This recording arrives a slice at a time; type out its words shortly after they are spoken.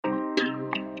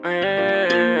Looks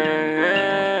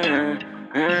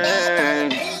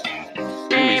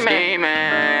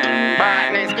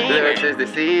is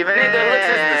deceiving. Nigga, looks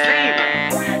is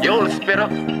deceiving. Yola spitter.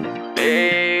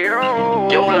 Hey,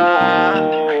 Yola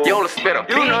spitter.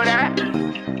 You know that.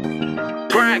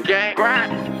 Grind gang.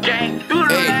 You know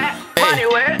that. Money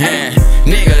where?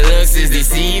 Nigga, looks is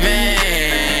deceiving.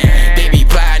 They be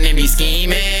plotting and be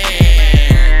scheming.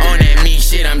 On that me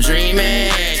shit, I'm dreaming.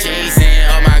 Chasing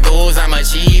all my goals, I'm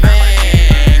achieving.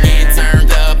 Getting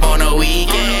turned up on the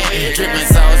weekend. Dripping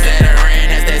sauce that I ran,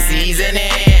 that's that seasoning.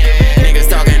 Niggas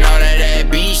talking all of that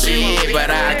beat shit, but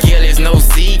I kill, it's no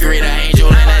secret. An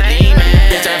angel and a demon.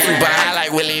 Bitch, I'm super high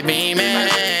like Willie Beeman.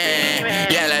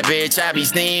 Yeah, that bitch, I be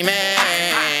steaming.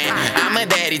 I'm a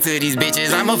daddy to these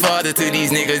bitches, I'm a father to these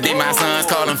niggas. Then my sons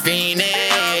call them Phoenix.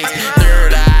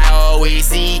 Third eye always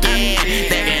seeking,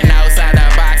 thinking outside the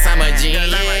box, I'm a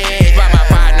genius. Buy my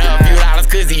partner a few dollars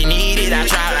cause he needed. I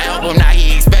try to help him, now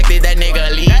he expected that nigga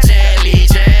leeching.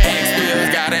 X-Pills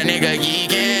got a nigga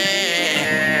geeking,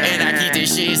 and I keep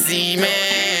this shit seeming.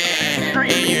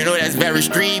 And you know that's very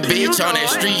street, bitch. On that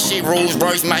street shit, Rolls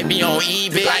Royce might be on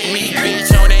eBay. Like me,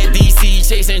 bitch, on that DC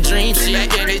chasing dream shit.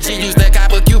 Back in the G, used to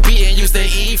cop a QP and used to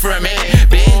eat from it,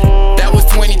 bitch. That was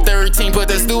 2013, put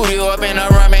the studio up in a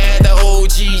run, man, had the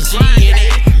OGG in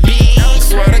it, bitch.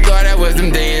 Swear to God, that was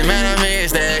them days, man, I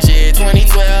miss that shit.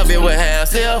 2012, it would have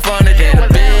cell phone than a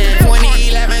bitch.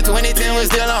 2011, 2010 was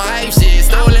still on hype shit.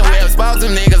 Stolen whips, bought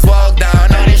some niggas, walked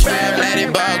down on this strap, let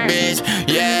it buck, bitch.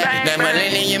 Yeah, that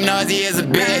millennium nausea is a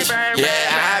bitch.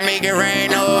 Yeah, I make it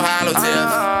rain, no hollow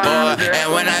tips, boy.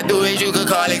 And when I do it, you could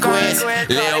call it quits.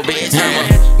 Lil' bitch, I'm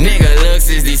a nigga, looks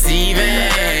is deceiving.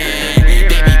 They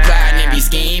be plotting and be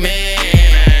scheming.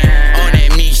 On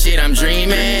that me shit, I'm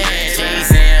dreaming.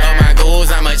 Chasing all my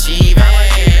goals, I'm achieving.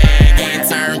 Getting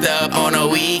turned up on the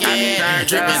weekend.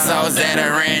 Dripping sauce that I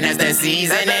ran, that's that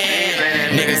seasoning.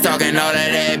 Niggas talking all of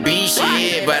that beat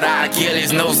shit, but I kill,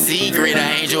 it's no secret.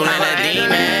 An angel and a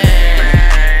demon.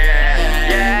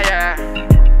 Yeah.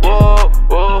 Whoa.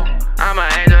 I'm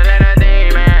an angel and a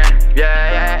demon.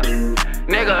 Yeah.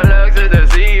 Nigga, looks is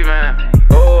deceiving.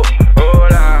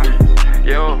 Hola.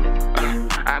 Yo,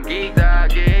 I'm geeked up.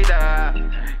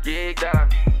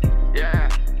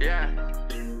 Yeah.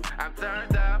 I'm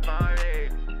turned up on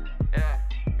it. Yeah.